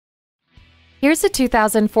Here's a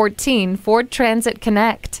 2014 Ford Transit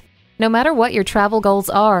Connect. No matter what your travel goals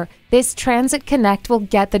are, this Transit Connect will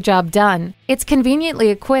get the job done. It's conveniently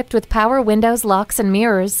equipped with power windows, locks and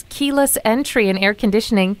mirrors, keyless entry and air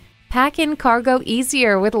conditioning. Pack in cargo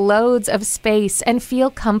easier with loads of space and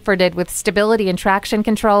feel comforted with stability and traction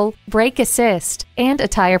control, brake assist, and a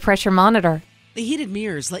tire pressure monitor. The heated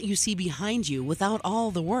mirrors let you see behind you without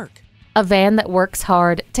all the work. A van that works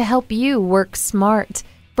hard to help you work smart.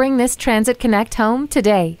 Bring this Transit Connect home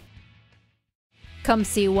today. Come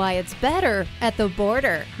see why it's better at the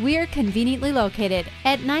border. We are conveniently located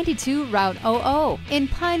at 92 Route 00 in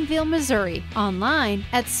Pineville, Missouri. Online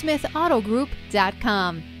at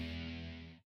smithautogroup.com.